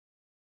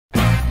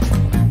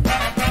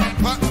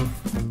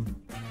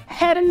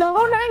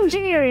Hello,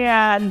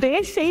 Nigeria.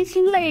 This is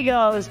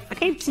Lagos.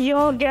 It's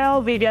your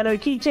girl, Vivian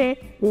Okiche,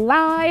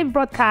 live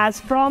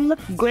broadcast from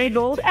Great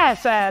Old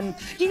FM.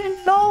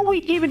 You know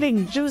we give you the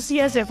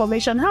juiciest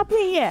information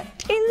happening here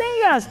in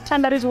Lagos,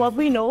 and that is what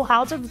we know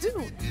how to do.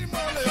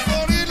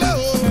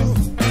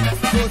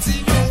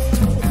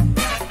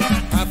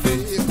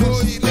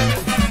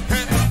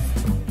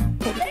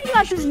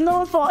 Lagos is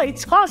known for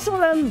its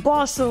hustle and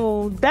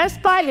bustle.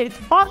 Despite its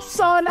hot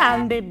sun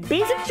and the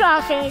busy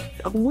traffic,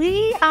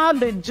 we have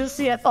the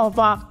juiciest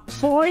offer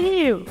for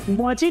you.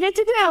 What you need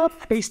to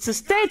do is to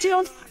stay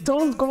tuned.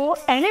 Don't go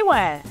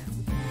anywhere.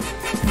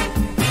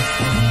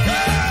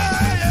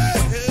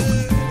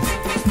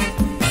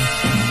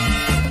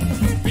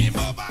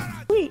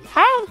 We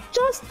have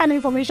just an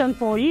information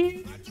for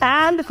you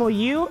and for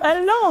you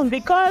alone,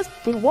 because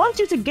we want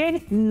you to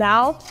gain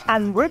now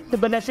and reap the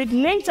benefit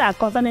later.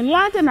 Concerning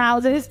land and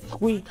houses,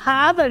 we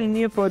have a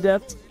new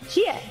product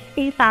here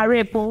in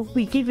Arepo.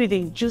 We give you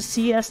the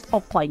juiciest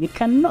offer. You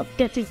cannot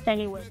get it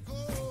anywhere.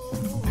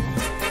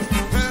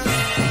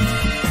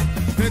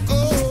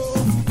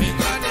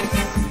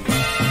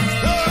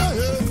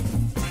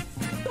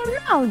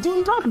 Now,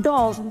 do not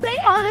dull. Stay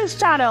on this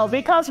channel,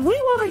 because we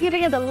will be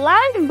giving you the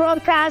live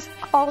broadcast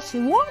of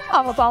one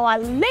of our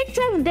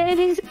latest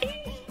dailies in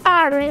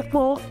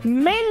Arepo,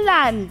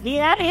 Mainland,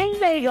 here in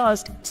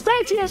Lagos.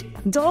 Stay tuned.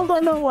 Don't go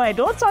nowhere.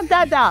 Don't talk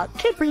that down.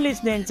 Keep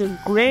listening to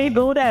Great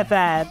Old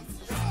FM.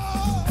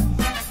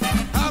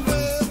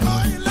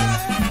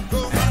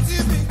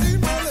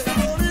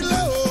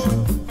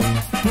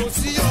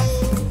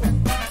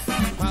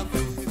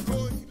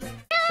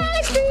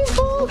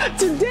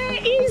 Today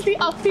is the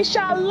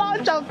official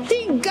launch of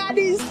Big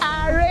Gardens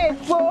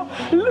Arepo.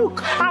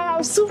 Look, I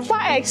am super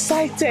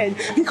excited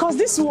because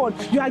this one,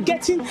 you are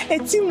getting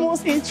 18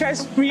 months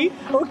interest free,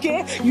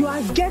 okay? You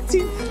are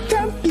getting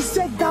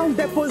 10% down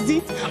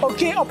deposit,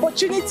 okay,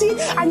 opportunity,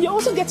 and you're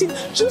also getting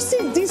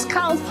juicy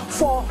discounts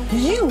for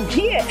you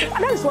here.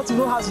 And that is what you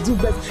know how to do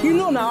best. You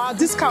know now our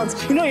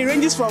discounts, you know, it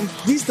ranges from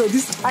this to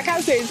this. I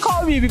can't say it.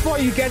 Call me before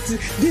you get to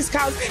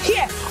discounts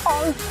here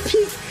on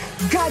Big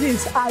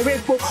Gardens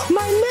Arepo.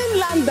 My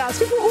mainlanders,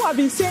 people who have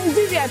been saying,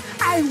 Vivian,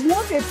 I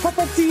want a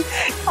property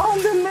on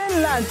the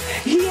mainland.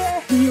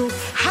 Here you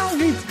have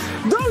it.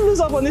 Don't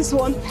lose up on this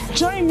one.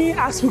 Join me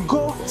as we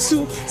go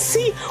to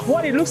see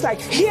what it looks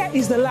like. Here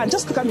is the land.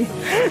 Just look at me.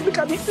 Look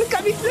at me. Look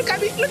at me. Look at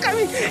me. Look at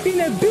me.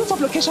 In a built-up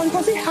location, you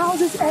can see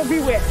houses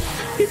everywhere.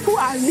 People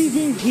are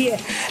living here.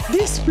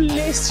 This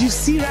place you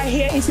see right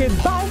here is a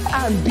buy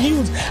and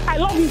build. I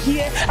love it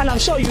here, and I'm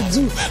sure you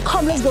do.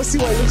 Come, let's go see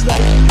what it looks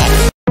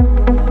like.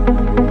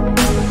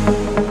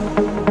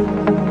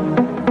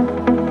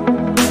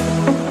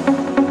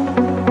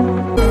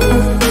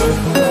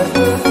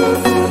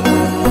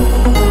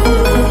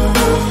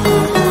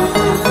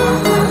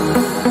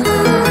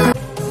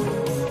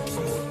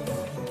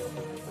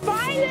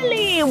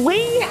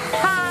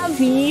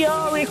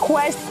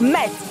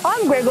 Met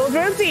on Bedroom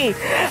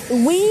Terrace.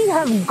 We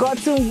have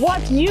gotten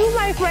what you,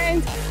 my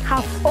friends,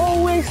 have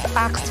always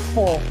asked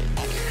for.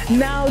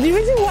 Now, the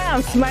reason why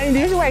I'm smiling,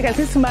 the reason why I can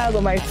see smiles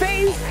on my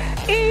face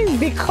is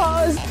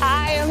because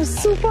I am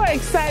super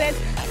excited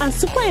and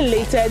super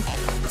elated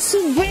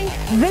to bring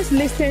this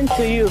listing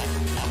to you.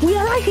 We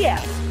are right here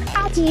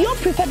at your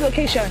preferred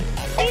location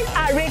in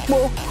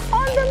Arepo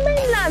on the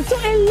mainland. So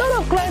a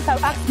lot of clients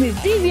have asked me,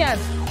 Vivian,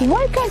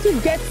 why can't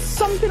you get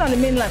something on the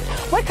mainland?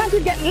 Why can't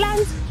you get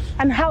land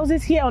and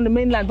houses here on the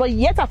mainland, but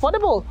yet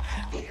affordable?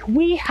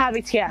 We have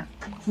it here.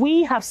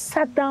 We have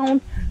sat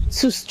down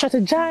to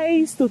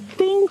strategize, to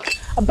think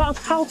about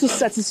how to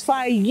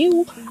satisfy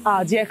you,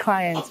 our dear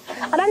clients.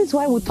 And that is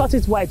why we thought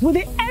it wise with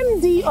the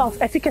MD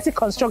of Efficacy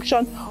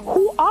Construction,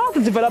 who are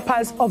the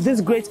developers of this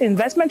great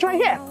investment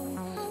right here.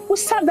 We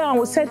sat down and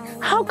we said,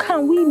 how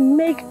can we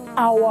make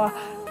our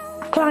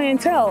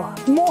clientele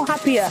more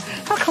happier?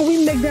 How can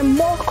we make them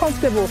more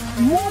comfortable,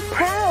 more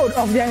proud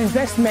of their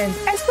investment,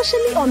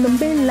 especially on the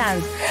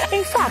mainland?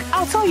 In fact,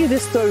 I'll tell you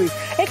this story.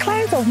 A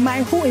client of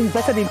mine who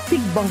invested in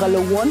Big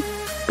Bungalow 1,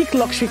 big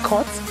luxury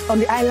court on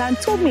the island,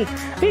 told me,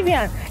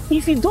 Vivian,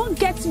 if you don't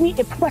get me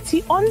a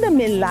property on the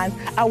mainland,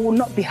 I will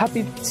not be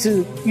happy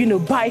to,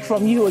 buy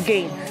from you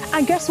again.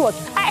 And guess what?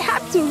 I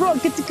had to run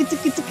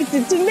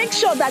to make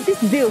sure that this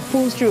deal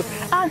pulls through.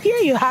 And here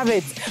you have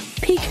it.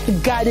 Big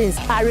Gardens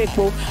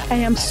Arepo. I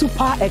am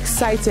super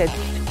excited.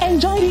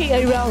 Enjoy the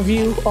aerial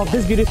view of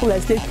this beautiful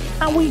estate.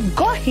 And we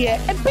got here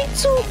a bit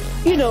too,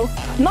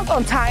 not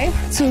on time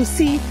to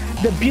see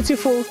the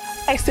beautiful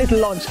estate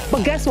launch.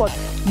 But guess what?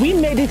 We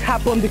made it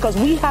happen because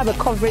we have a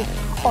coverage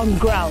on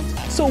ground.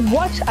 So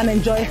watch and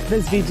enjoy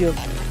this video.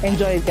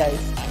 Enjoy it, guys.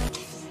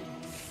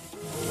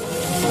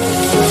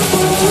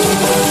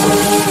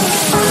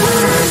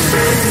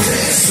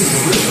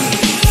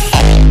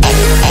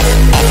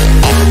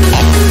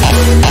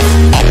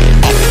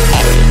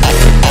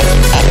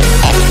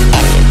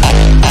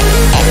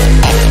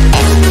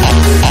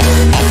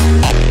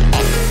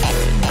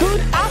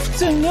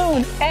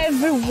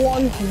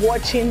 Everyone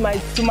watching,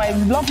 to my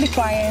lovely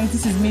clients,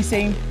 this is me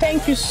saying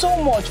thank you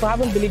so much for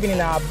having believing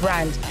in our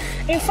brand.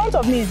 In front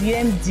of me is the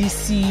MD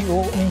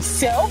CEO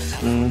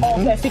himself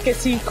of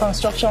Efficacy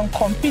Construction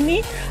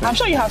Company. I'm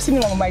sure you have seen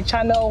him on my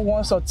channel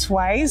once or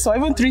twice, or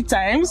even 3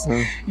 times.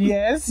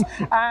 Yes.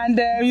 And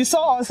you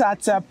saw us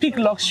at Peak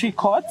Luxury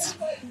Court.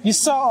 You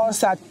saw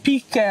us at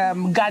Peak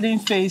Garden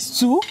Phase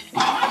 2.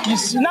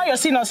 Now you're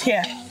seeing us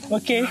here.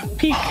 Okay,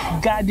 Peak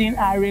Garden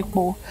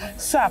Arepo.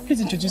 Sir,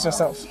 please introduce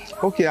yourself.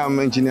 Okay, I'm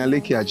Engineer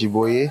Leke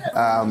Ajiboye.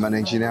 I'm an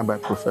engineer by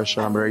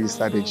profession. I'm a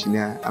registered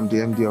engineer. I'm the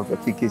MD of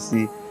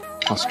Efficacy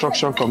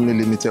Construction Company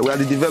Limited. We are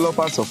the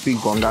developers of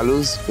Peak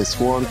Bungalows, Phase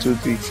 1, 2,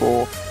 3,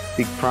 4,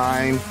 Peak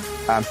Prime,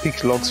 and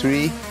Peak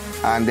Luxury.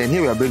 And then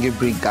here we are bringing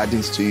Brick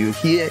Gardens to you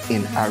here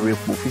in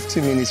Arepo,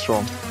 15 minutes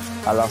from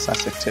Alausa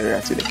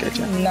Secretariat to the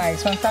kitchen.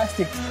 Nice,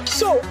 fantastic.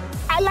 So,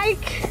 I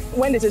like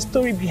when there's a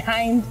story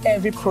behind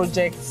every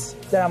project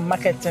that I'm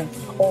marketing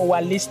or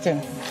we're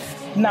listing.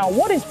 Now,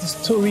 what is the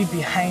story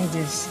behind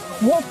this?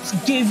 What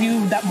gave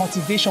you that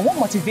motivation? What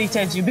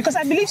motivated you? Because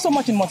I believe so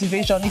much in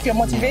motivation. If you're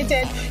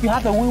motivated, you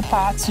have the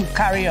willpower to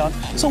carry on.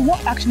 So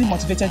what actually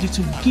motivated you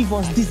to give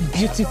us this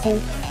beautiful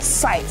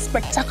site,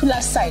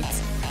 spectacular site?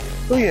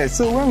 Oh yeah,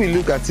 so when we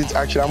look at it,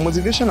 actually, our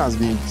motivation has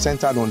been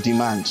centered on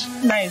demand.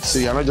 Nice. So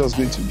you're not just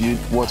going to build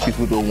what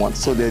people don't want.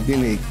 So there's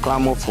been a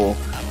clamor for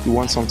you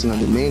want something on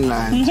the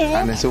mainland,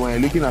 and then so when you're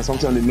looking at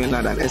something on the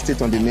mainland, an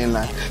estate on the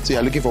mainland, so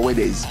you're looking for where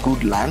there is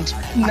good land,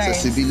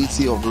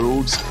 accessibility of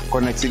roads,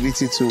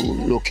 connectivity to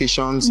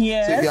locations.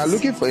 Yes. So if you are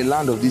looking for a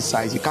land of this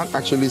size, you can't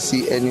actually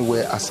see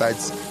anywhere aside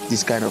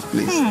this kind of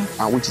place,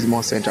 and which is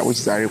more central, which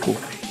is Arepo.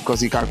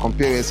 Because you can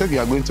compare, except you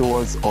are going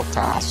towards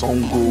Ota,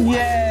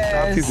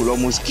 Songo, people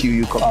almost kill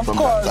you coming from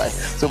that side.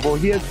 So for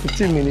here,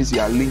 15 minutes, you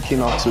are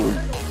linking up to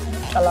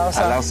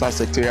Alausa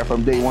Secretariat.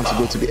 From there, you want to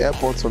go to the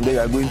airport. From there, you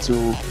are going to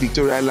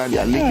Victoria Island. You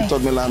are linking to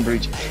Mainland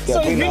Bridge.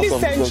 So it's really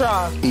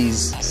central.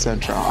 Is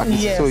central.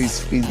 Yes. So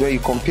it's where you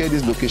compare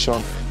this location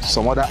to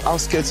some other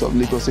outskirts of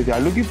Lagos. So if you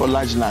are looking for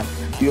large land,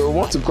 you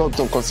want to come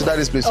to consider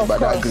this place with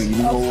Badagry.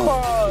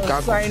 You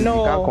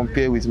can't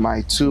compare with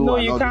my two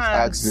and all these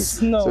axes.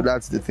 So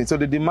that's the thing. So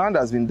the demand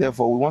has been there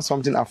for, we want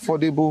something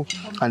affordable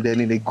and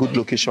then in a good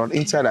location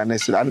inside an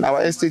estate. And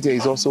our estate here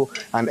is also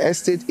an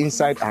estate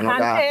inside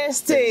another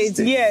estate.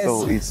 Yes.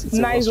 So it's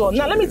nice one.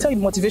 Now let me tell you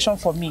the motivation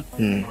for me.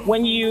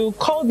 When you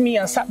called me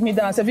and sat me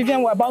down and said,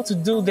 Vivian, we're about to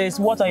do this,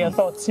 what are your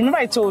thoughts? Remember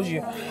I told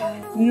you.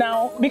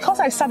 Now, because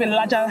I serve a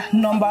larger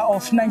number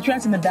of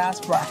Nigerians in the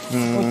diaspora,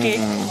 okay,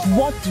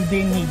 what do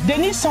they need? They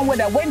need somewhere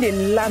that when they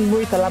land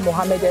Muritala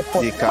Mohammed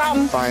Airport, they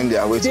can find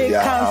their way to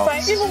their house. They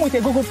can find, even with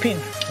a Google pin,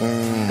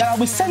 that I'll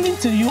be sending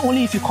to you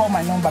only if you call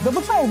my number. But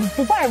before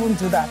I won't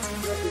do that,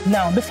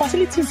 now the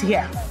facilities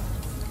here,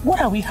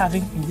 what are we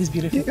having in this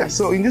beautiful place?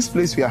 So in this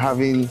place we are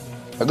going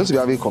to be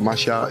having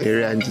commercial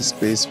area in this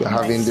place. We're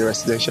having the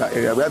residential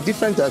area. We have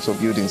different types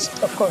of buildings.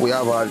 Of course. We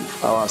have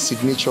our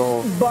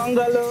signature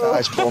bungalow.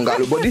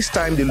 Bungalow. But this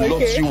time the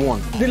luxury one.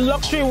 The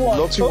luxury one.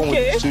 Luxury one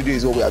with the studio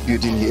is what we are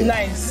building here.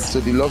 Nice. So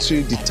the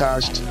luxury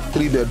detached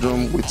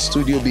 3-bedroom with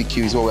studio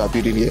BQ is what we are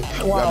building here.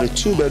 Wow. We have the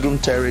 2-bedroom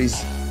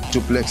terrace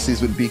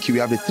duplexes with BQ. We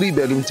have the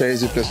 3-bedroom terrace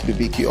duplex with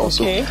the BQ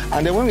also.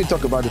 And then when we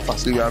talk about the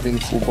facility, we're having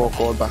football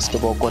court,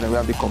 basketball court, and we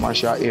have the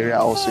commercial area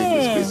also in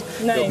this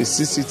place. Nice. There'll be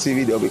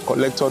CCTV, there'll be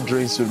collector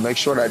drains to make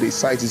sure that the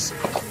site is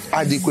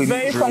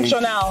adequately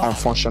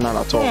functional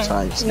at all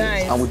times.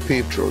 Nice. And with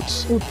paved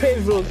roads. With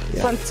paved roads.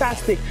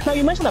 Fantastic. Now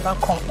you mentioned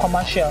about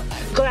commercial.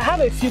 Because I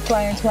have a few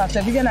clients who have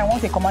said, Vivian, I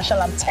want a commercial.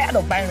 I'm tired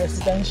of buying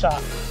residential.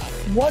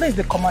 What is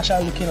the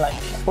commercial looking like?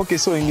 Okay,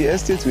 so in the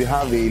estate, we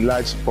have a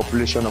large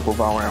population of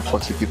over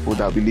 140 people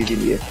that will be living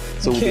here.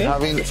 So we'll be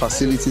having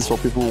facilities for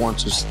people who want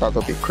to start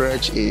up a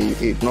crèche,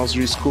 a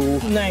nursery school,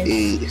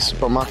 a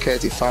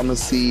supermarket, a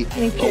pharmacy,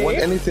 or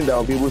anything that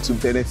will be able to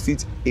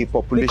benefit a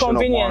population of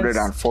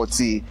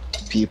 140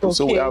 people.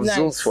 So we have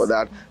zones for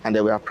that, and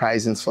then we have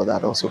pricings for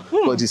that also.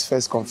 But it's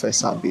first come, first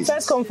served basis.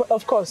 First come,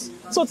 of course.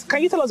 So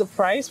can you tell us the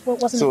price?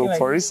 What's it like?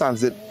 For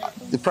instance,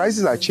 the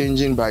prices are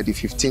changing by the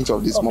 15th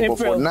of this month, but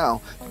for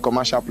now,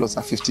 commercial plots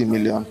are 50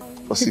 million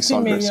for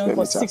 600 square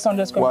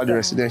meters. While the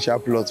residential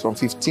plots from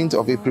 15th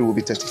of April will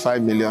be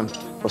 35 million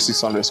for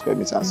 600 square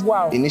meters.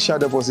 Wow. Initial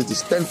deposit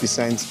is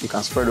 10%. You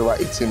can spread over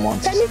 18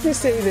 months. Can you please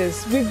say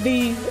this? With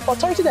the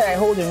authority that I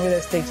hold in real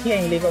estate here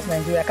in Lagos,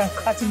 Nigeria, I can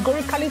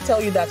categorically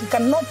tell you that you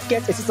cannot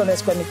get a 600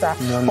 square meter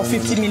for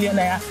 50 million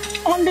naira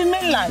on the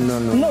mainland.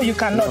 No, you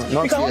cannot.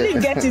 You can only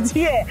get it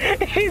here.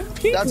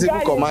 That's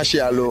even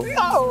commercial.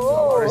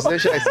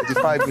 Residential is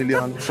 35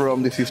 million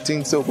from the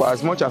 15th. So for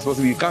as much as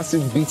possible, you can't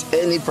still beat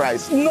any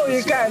price. No,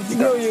 you can't.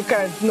 No, you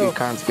can't. No. You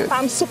can't get.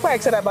 I'm super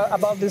excited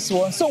about this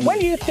one. So when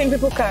do you think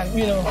people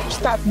can,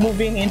 start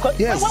moving in?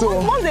 Yes,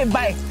 once they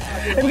buy,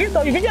 they begin to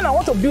tell you, Vivian, I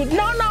want to build.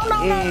 No.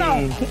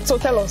 So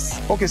tell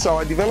us. Okay, so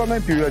our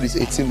development period is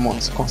 18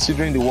 months,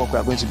 considering the work we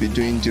are going to be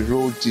doing, the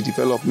road, the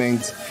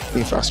development,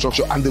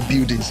 infrastructure, and the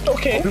buildings.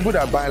 Okay. People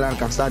that buy land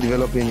can start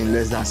developing in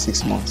less than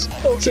 6 months.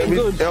 Okay,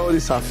 good. All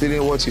this are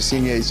feeling what you see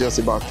here is just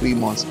about 3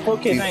 months.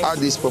 Okay, We've had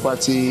this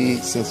property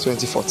since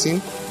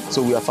 2014.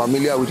 So we are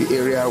familiar with the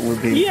area.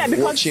 We've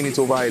been watching it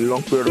over a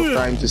long period of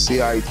time to see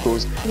how it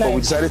goes. Nice. But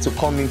we decided to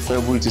come in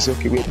February to say,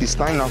 okay, wait, it's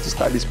time now to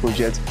start this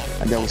project,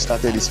 and then we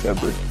started this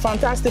February.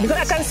 Fantastic, because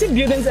I can see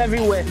buildings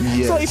everywhere.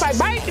 Yes. So if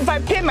I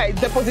pay my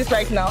deposit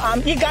right now,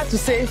 I'm eager to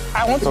say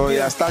I want to. Oh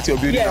yeah, start your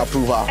building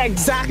approval.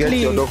 Exactly. Get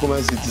your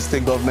documents with the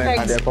state government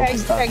and then come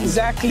start.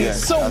 Exactly.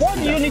 Yes, so what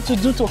do you need to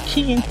do to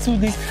key into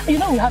this? You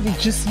know, we have a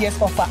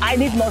juiciest offer. I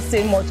need not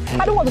say much.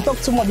 I don't want to talk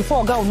too much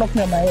before a guy will knock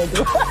me on my head.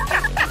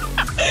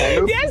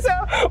 Yes,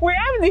 so we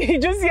have the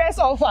juiciest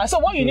offer. So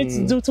what you need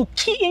to do to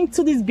key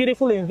into this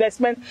beautiful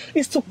investment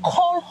is to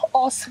call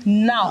us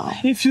now.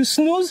 If you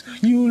snooze,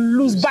 you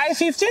lose. By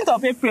 15th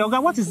of April,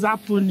 God, what is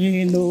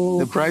happening?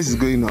 The price is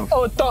going up.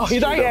 Oh, you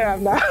don't hear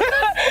him now.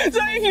 So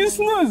if you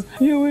snooze,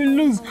 you will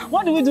lose.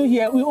 What do we do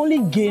here? We only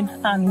gain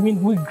and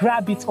win. We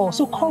grab it all.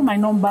 So call my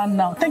number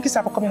now. Thank you,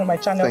 sir, for coming on my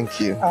channel. Thank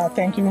you.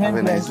 Thank you. Have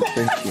a nice day.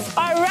 Thank you.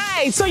 All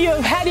right. So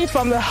you've heard it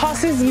from the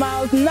horse's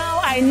mouth. Now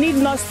I need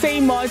not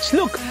say much.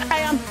 Look, I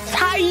am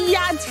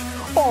tired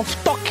of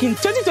talking.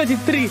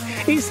 2023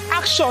 is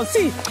action.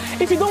 See,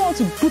 if you don't want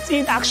to put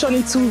in action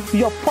into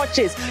your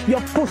purchase,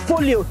 your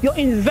portfolio, your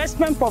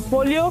investment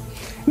portfolio,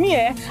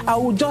 I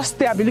will just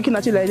stay. I'll be looking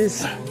at you like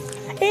this.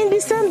 In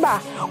December,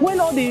 when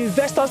all the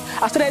investors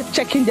have started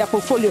checking their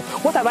portfolio,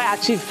 what have I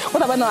achieved?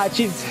 What have I not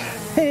achieved?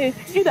 Hey,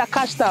 you that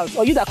cashed out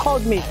or you that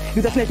called me,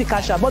 you definitely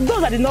cashed out. But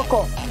those that did not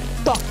call,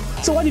 talk.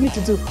 So what do you need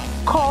to do?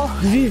 Call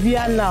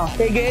Vivian now.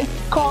 Again,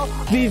 call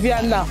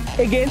Vivian now.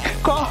 Again,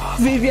 call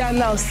Vivian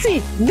now. See,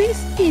 this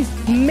is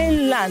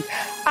Mainland,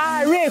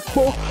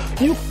 Arepo.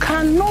 You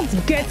cannot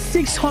get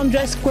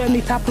 600 square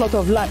meter plot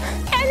of land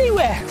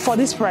anywhere for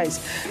this price.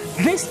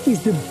 This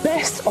is the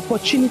best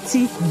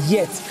opportunity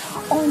yet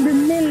on the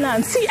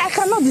mainland. See, I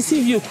cannot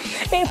deceive you.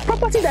 A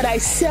property that I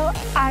sell,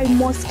 I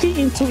must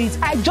key into it.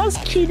 I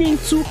just keyed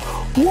into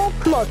one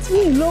plot.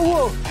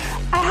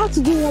 I have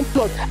to do one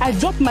plot. I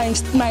drop my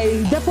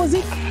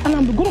deposit and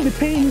I'm going to be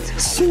paying it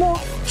small,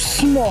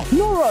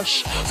 no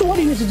rush. So what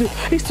you need to do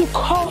is to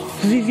call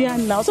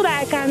Vivian now so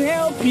that I can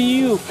help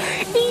you.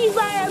 If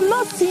I am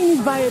not seeing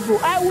it viable,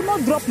 I will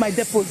not drop my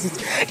deposit.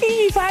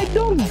 If I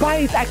don't buy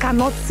it, I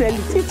cannot sell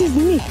it. It is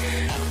me.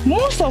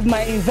 Most of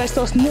my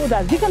investors know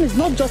that Vivian is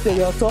not just a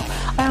realtor.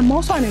 I am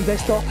also an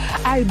investor.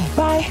 I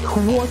buy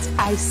what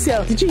I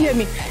sell. Did you hear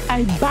me?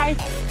 I buy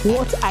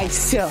what I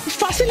sell.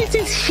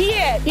 Facilities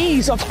here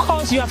is, of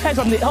course, you have heard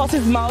from the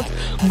horse's mouth,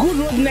 good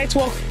road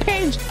network,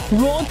 paved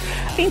road,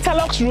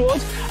 interlocks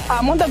road,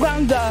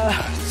 underground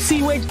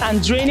sewage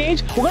and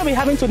drainage. We're going to be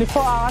having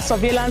 24-hour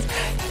surveillance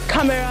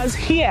cameras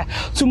here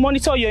to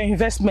monitor your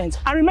investment.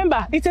 And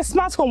remember, it's a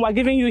smart home we're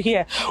giving you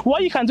here.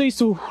 What you can do is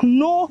to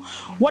know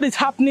what is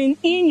happening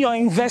in your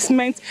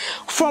investment.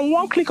 From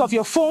one click of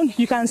your phone,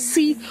 you can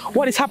see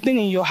what is happening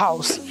in your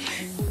house.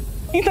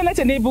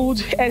 Internet-enabled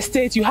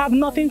estate, you have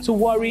nothing to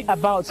worry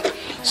about.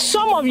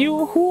 Some of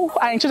you who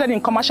are interested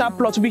in commercial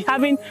plots will be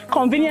having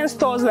convenience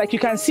stores like you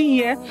can see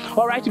here,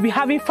 all right? You'll be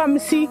having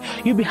pharmacy,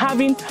 you'll be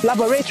having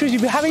laboratories,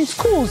 you'll be having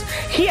schools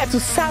here to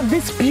serve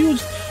this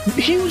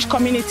huge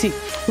community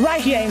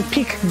right here in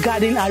Peak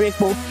Garden,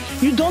 Arepo.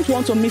 You don't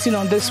want to miss in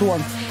on this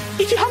one.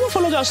 If you haven't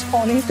followed us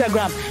on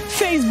Instagram,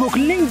 Facebook,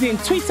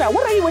 LinkedIn, Twitter,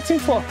 what are you waiting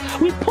for?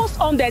 We post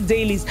on their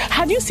dailies.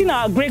 Have you seen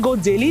our Grey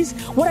Gold dailies?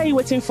 What are you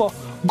waiting for?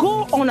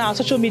 Go on our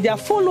social media,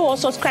 follow or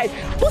subscribe.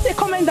 Put a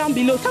comment down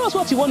below. Tell us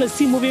what you want to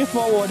see moving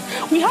forward.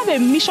 We have a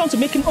mission to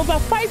making over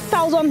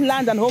 5,000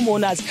 land and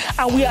homeowners,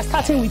 and we are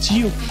starting with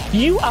you.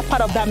 You are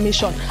part of that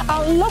mission.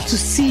 I would love to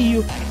see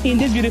you in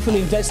this beautiful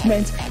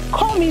investment.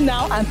 Call me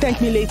now and thank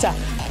me later.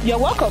 You're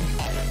welcome.